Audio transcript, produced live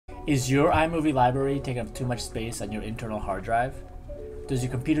Is your iMovie library taking up too much space on your internal hard drive? Does your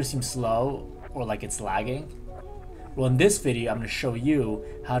computer seem slow or like it's lagging? Well, in this video, I'm going to show you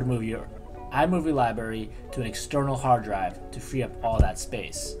how to move your iMovie library to an external hard drive to free up all that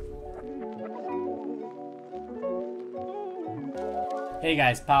space. Hey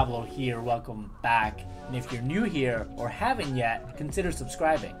guys, Pablo here, welcome back. And if you're new here or haven't yet, consider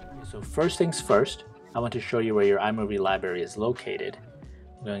subscribing. So first things first, I want to show you where your iMovie library is located.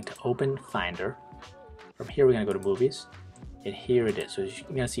 I'm going to open Finder. From here we're going to go to Movies, and here it is. So you're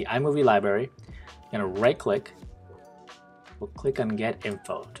going to see iMovie library. You're going to right click. We'll click on Get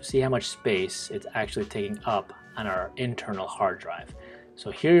Info to see how much space it's actually taking up on our internal hard drive. So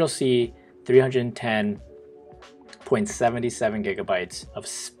here you'll see 310.77 gigabytes of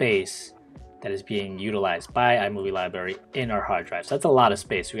space that is being utilized by iMovie library in our hard drive. So that's a lot of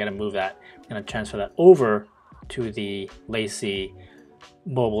space. We got to move that. We're going to transfer that over to the Lacy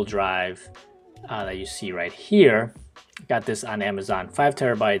mobile drive that you see right here. Got this on Amazon, 5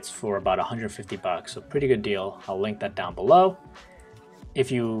 terabytes for about 150 bucks, so pretty good deal. I'll link that down below.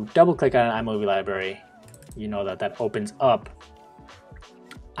 If you double click on an iMovie library, you know that opens up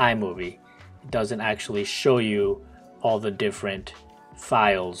iMovie. It doesn't actually show you all the different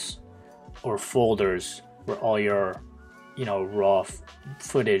files or folders where all your raw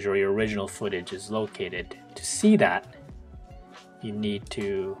footage or your original footage is located. To see that, you need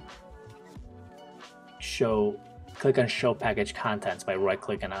to click on Show Package Contents by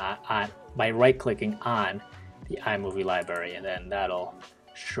right-clicking on the iMovie library, and then that'll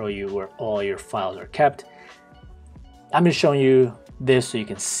show you where all your files are kept. I'm just showing you this so you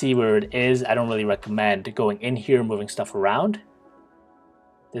can see where it is. I don't really recommend going in here moving stuff around.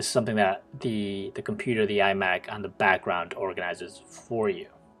 This is something that the computer, the iMac on the background organizes for you.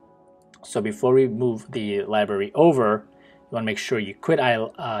 So before we move the library over, you want to make sure you quit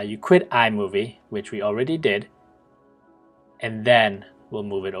iMovie, which we already did, and then we'll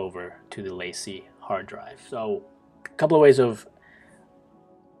move it over to the Lacy hard drive. So a couple of ways of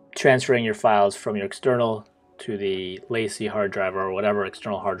transferring your files from your external to the Lacy hard drive or whatever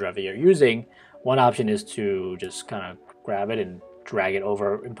external hard drive that you're using. One option is to just kind of grab it and drag it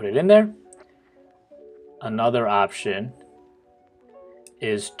over and put it in there. Another option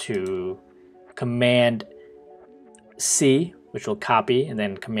is to Command C, which will copy, and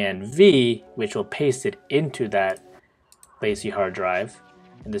then Command V, which will paste it into that Lacy hard drive.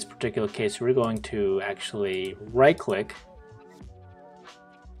 In this particular case, we're going to actually right click.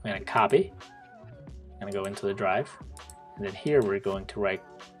 I'm going to copy. I'm going to go into the drive. And then here we're going to right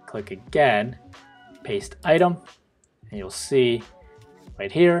click again, paste item, and you'll see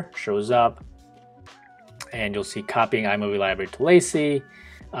right here shows up, and you'll see copying iMovie library to Lacy.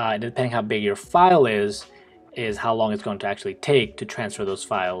 Depending how big your file is how long it's going to actually take to transfer those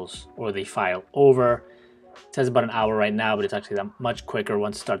files or the file over. It says about an hour right now, but it's actually much quicker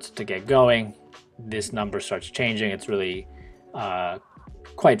once it starts to get going. This number starts changing. It's really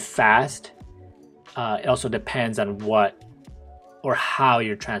quite fast. It also depends on what or how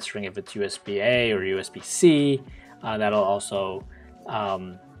you're transferring, if it's USB-A or USB-C. That'll also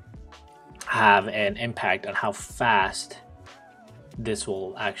have an impact on how fast this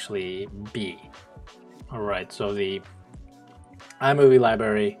will actually be. Alright, so the iMovie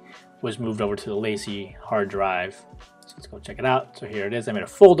library was moved over to the Lacy hard drive. So let's go check it out. So here it is. I made a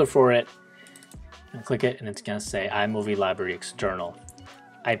folder for it. And click it, and it's going to say iMovie Library External.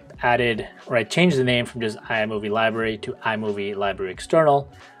 I changed the name from just iMovie Library to iMovie Library External,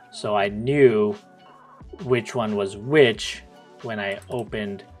 so I knew which one was which when I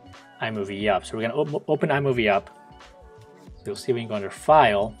opened iMovie up. So we're going to open iMovie up. So you'll see we can go under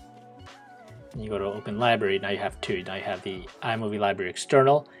File, and you go to Open Library. Now you have two. Now you have the iMovie Library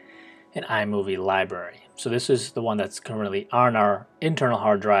External and iMovie Library. So this is the one that's currently on our internal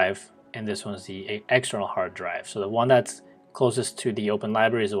hard drive, and this one's the external hard drive. So the one that's closest to the open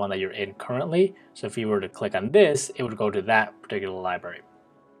library is the one that you're in currently. So if you were to click on this, it would go to that particular library.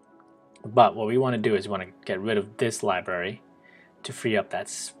 But what we want to do is we want to get rid of this library to free up that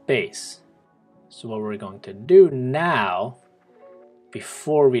space. So what we're going to do now,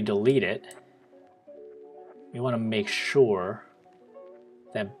 before we delete it, we want to make sure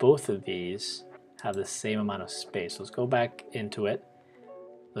that both of these have the same amount of space. Let's go back into it.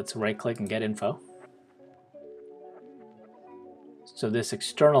 Let's right click and get info. So this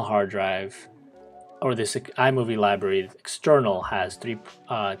external hard drive, or this iMovie library external, has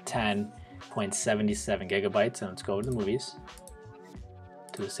 310.77 gigabytes, and let's go to the movies.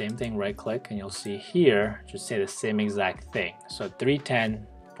 Do the same thing, right click, and you'll see here, just say the same exact thing. So 310.77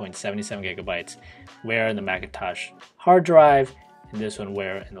 gigabytes, where in the Macintosh hard drive, and this one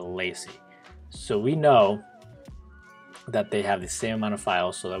we're in the lazy. So we know that they have the same amount of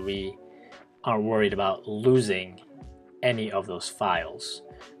files so that we aren't worried about losing any of those files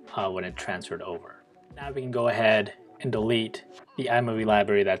when it transferred over. Now we can go ahead and delete the iMovie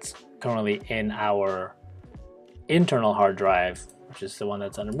library that's currently in our internal hard drive, which is the one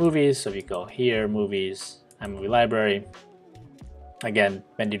that's under movies. So if you go here, movies, iMovie library, again,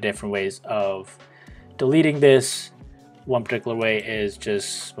 many different ways of deleting this. One particular way is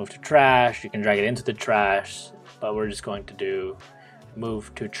just move to trash. You can drag it into the trash, but we're just going to do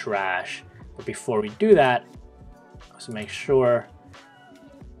move to trash. But before we do that, let's make sure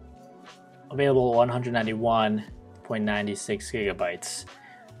available 191.96 gigabytes.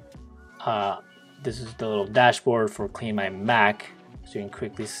 This is the little dashboard for Clean My Mac, so you can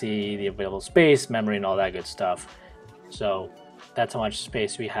quickly see the available space, memory, and all that good stuff. So that's how much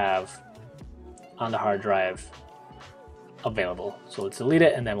space we have on the hard drive available. So let's delete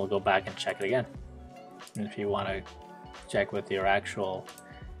it and then we'll go back and check it again. And if you want to check with your actual,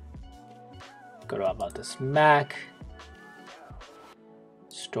 go to About This Mac,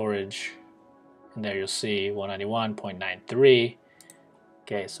 storage, and there you'll see 191.93.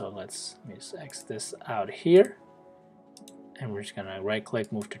 Okay, so let me just X this out here, and we're just gonna right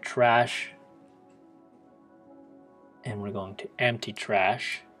click, move to trash, and we're going to empty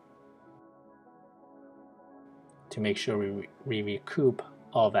trash to make sure we recoup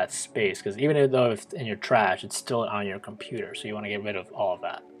all that space, because even though it's in your trash, it's still on your computer, so you want to get rid of all of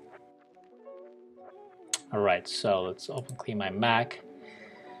that. Alright, so let's open Clean My Mac.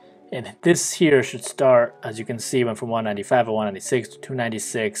 And this here should start, as you can see, went from 195 to 196 to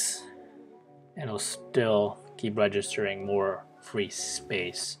 296, and it'll still keep registering more free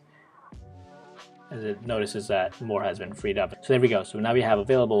space as it notices that more has been freed up. So there we go. So now we have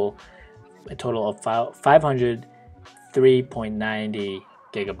available a total of 503.90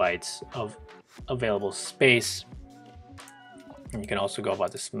 gigabytes of available space. And you can also go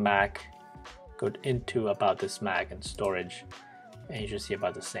About This Mac, go into About This Mac and storage, and you should see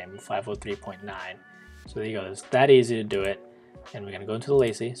about the same, 503.9. So there you go. It's that easy to do it. And we're going to go into the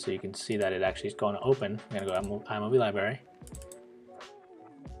lazy so you can see that it actually is going to open. I'm going to go iMovie library,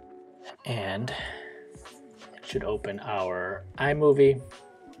 and it should open our iMovie.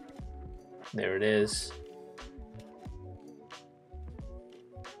 There it is.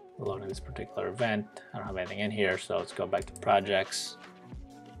 Loading this particular event. I don't have anything in here, so let's go back to projects.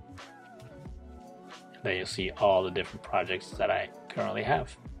 Then you'll see all the different projects that I currently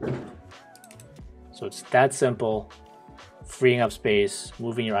have. So it's that simple, freeing up space,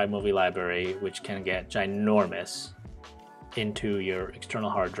 moving your iMovie library, which can get ginormous, into your external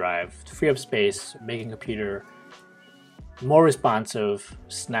hard drive to free up space, making a computer more responsive,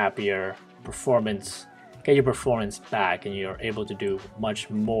 snappier, performance, get your performance back, and you're able to do much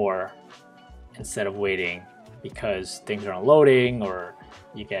more instead of waiting because things aren't loading, or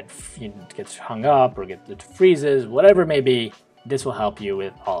you get hung up, or it freezes, whatever it may be. This will help you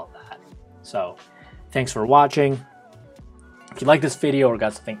with all of that. So thanks for watching. If you like this video or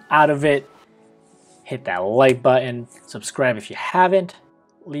got something out of it, hit that like button, subscribe if you haven't,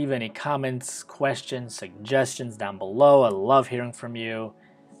 leave any comments, questions, suggestions down below. I love hearing from you.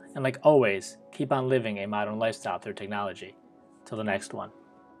 And like always, keep on living a modern lifestyle through technology. Till the next one,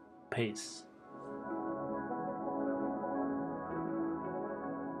 peace.